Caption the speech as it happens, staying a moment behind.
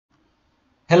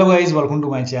Hello guys, welcome to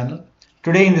my channel.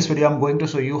 Today in this video I'm going to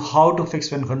show you how to fix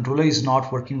when controller is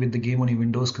not working with the game on your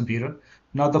Windows computer.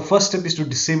 Now the first step is to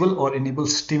disable or enable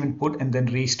Steam input and then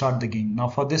restart the game. Now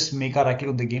for this, make a right click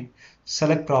on the game,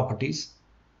 select properties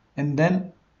and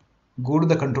then go to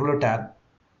the controller tab.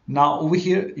 Now over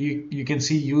here you can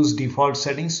see use default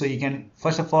settings, so you can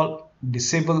first of all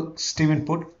disable Steam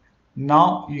input.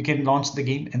 Now you can launch the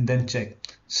game and then check.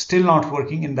 Still not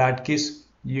working. In that case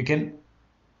you can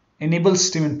enable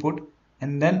Steam input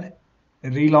and then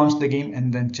relaunch the game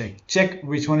and then check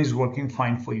which one is working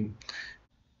fine for you.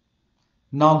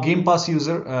 Now Game Pass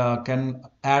user can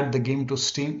add the game to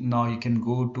Steam. Now you can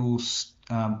go to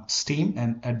Steam,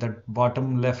 and at the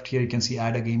bottom left here you can see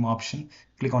add a game option.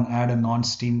 Click on add a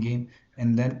non-Steam game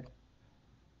and then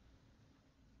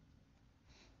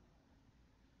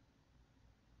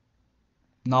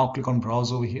now click on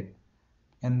browse over here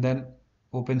and then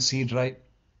open C drive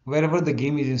wherever the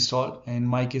game is installed. In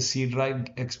my case, C drive,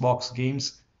 Xbox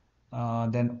games,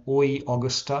 then OE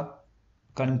Augusta,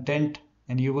 content,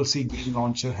 and you will see game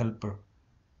launcher helper.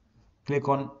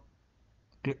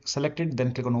 Select it,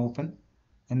 then click on open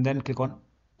and then click on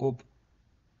open.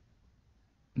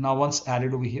 Now once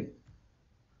added over here,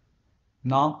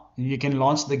 now you can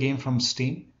launch the game from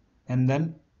Steam and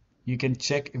then you can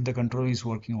check if the controller is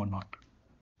working or not.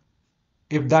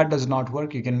 If that does not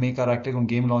work, you can make a right click on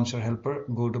game launcher helper,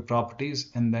 go to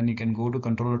properties and then you can go to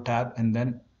controller tab and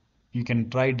then you can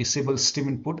try disable Steam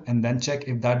input and then check.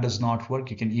 If that does not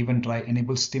work, you can even try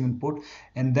enable Steam input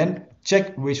and then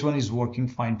check which one is working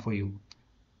fine for you.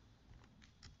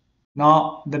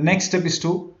 Now the next step is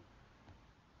to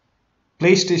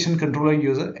PlayStation controller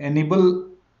user enable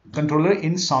controller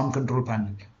in sound control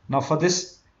panel. Now for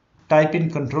this, type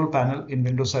in control panel in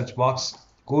Windows search box,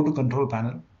 go to control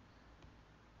panel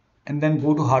and then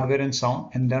go to hardware and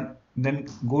sound and then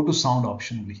go to sound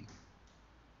option over here.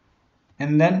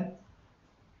 And then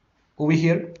over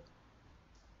here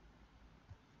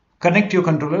connect your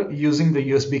controller using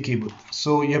the USB cable.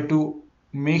 So you have to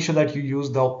make sure that you use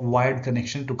the wired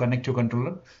connection to connect your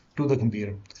controller to the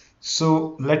computer.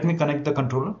 So let me connect the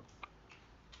controller.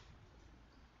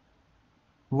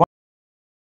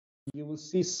 You will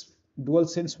see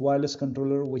DualSense wireless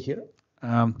controller over here.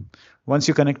 Once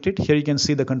you connect it, here you can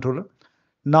see the controller.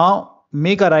 Now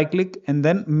make a right click and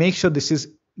then make sure this is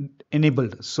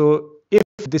enabled. So if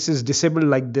this is disabled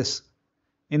like this,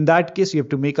 in that case you have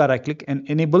to make a right click and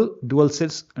enable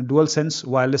DualSense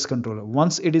wireless controller.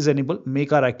 Once it is enabled,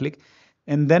 make a right click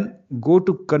and then go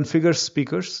to configure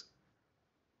speakers,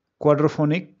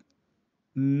 quadraphonic.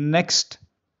 Next,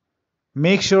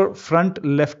 make sure front,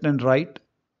 left and right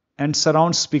and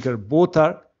surround speaker both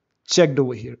are checked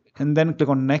over here, and then click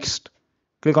on next,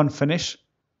 click on finish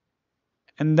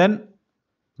and then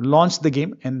launch the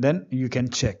game and then you can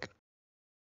check.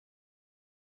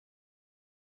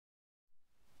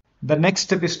 The next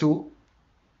step is to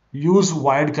use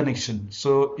wired connection.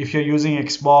 So if you're using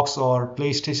Xbox or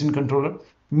PlayStation controller,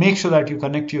 make sure that you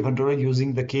connect your controller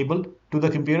using the cable to the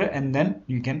computer and then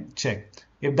you can check.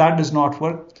 If that does not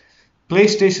work,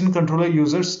 PlayStation controller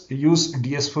users use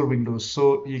DS4 Windows.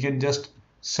 So you can just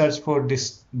search for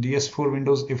this DS4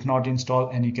 Windows if not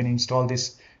installed, and you can install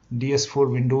this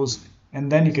DS4 Windows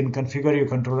and then you can configure your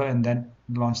controller and then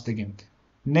launch the game.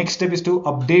 Next step is to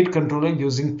update controller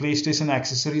using PlayStation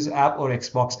Accessories app or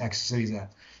Xbox Accessories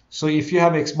app. So if you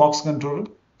have Xbox controller,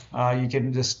 you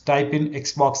can just type in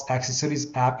Xbox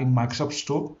Accessories app in Microsoft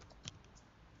Store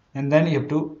and then you have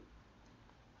to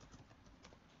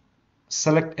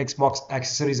select Xbox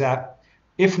Accessories app.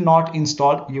 If not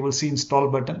installed, you will see install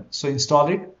button. So install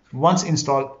it. Once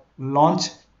installed, launch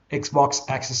Xbox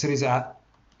Accessories app.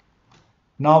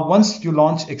 Now once you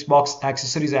launch Xbox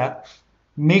Accessories app,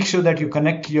 make sure that you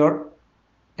connect your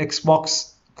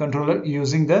Xbox controller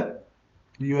using the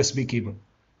USB cable,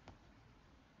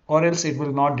 or else it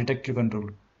will not detect your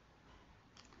controller.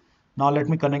 Now let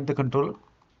me connect the controller.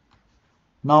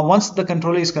 Now once the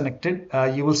controller is connected,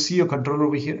 you will see your controller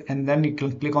over here and then you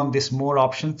can click on this more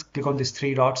options, click on these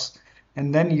three dots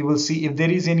and then you will see if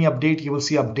there is any update, you will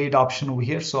see update option over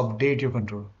here. So update your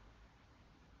controller.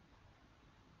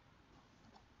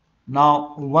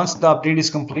 Now once the update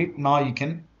is complete, now you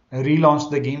can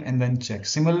relaunch the game and then check.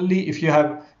 Similarly, if you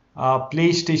have a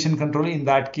PlayStation controller, in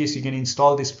that case you can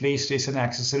install this PlayStation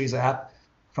Accessories app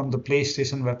from the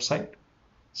PlayStation website.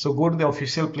 So go to the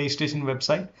official PlayStation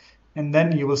website and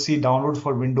then you will see download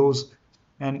for Windows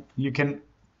and you can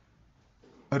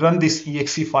run this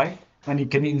exe file and you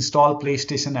can install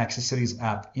PlayStation Accessories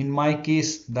app. In my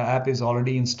case, the app is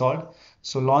already installed.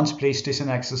 So launch PlayStation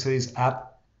Accessories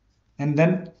app and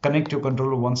then connect your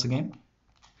controller once again.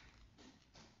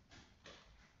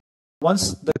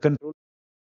 Once the controller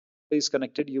is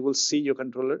connected, you will see your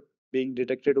controller being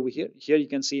detected over here. Here you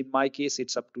can see in my case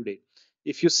it's up to date.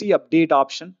 If you see update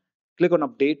option, click on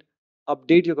update,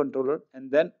 update your controller, and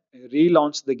then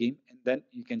relaunch the game, and then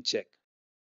you can check.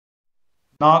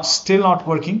 Now still not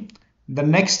working. The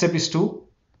next step is to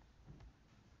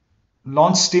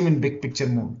launch Steam in big picture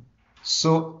mode.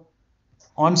 So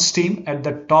on Steam at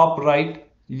the top right,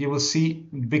 you will see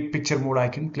big picture mode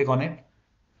icon. Click on it.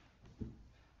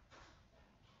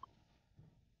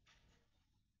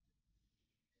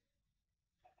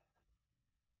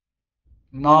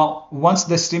 Now once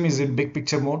the Steam is in big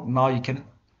picture mode, now you can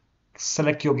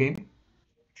select your game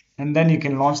and then you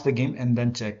can launch the game and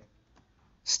then check.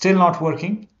 Still not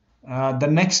working. The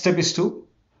next step is to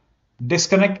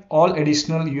disconnect all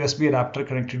additional USB adapter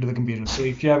connected to the computer. So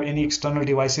if you have any external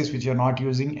devices which you're not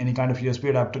using, any kind of USB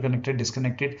adapter connected,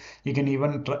 disconnect it. You can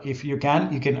even, if you can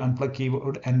unplug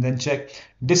keyboard and then check.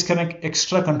 Disconnect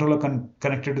extra controller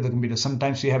connected to the computer.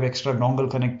 Sometimes you have extra dongle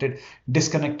connected,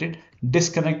 disconnected.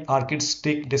 Disconnect arcade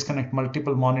stick, disconnect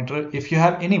multiple monitor. If you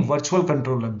have any virtual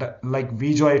controller like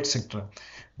VJoy, etc.,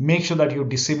 make sure that you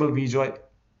disable VJoy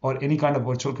or any kind of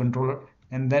virtual controller,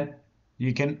 and then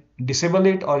you can disable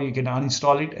it or you can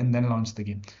uninstall it and then launch the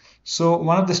game. So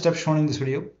one of the steps shown in this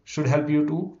video should help you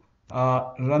to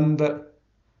run the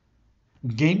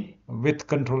game with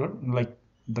controller, like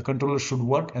the controller should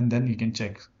work, and then you can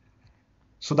check.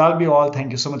 So that'll be all.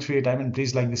 Thank you so much for your time, and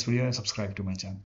please like this video and subscribe to my channel.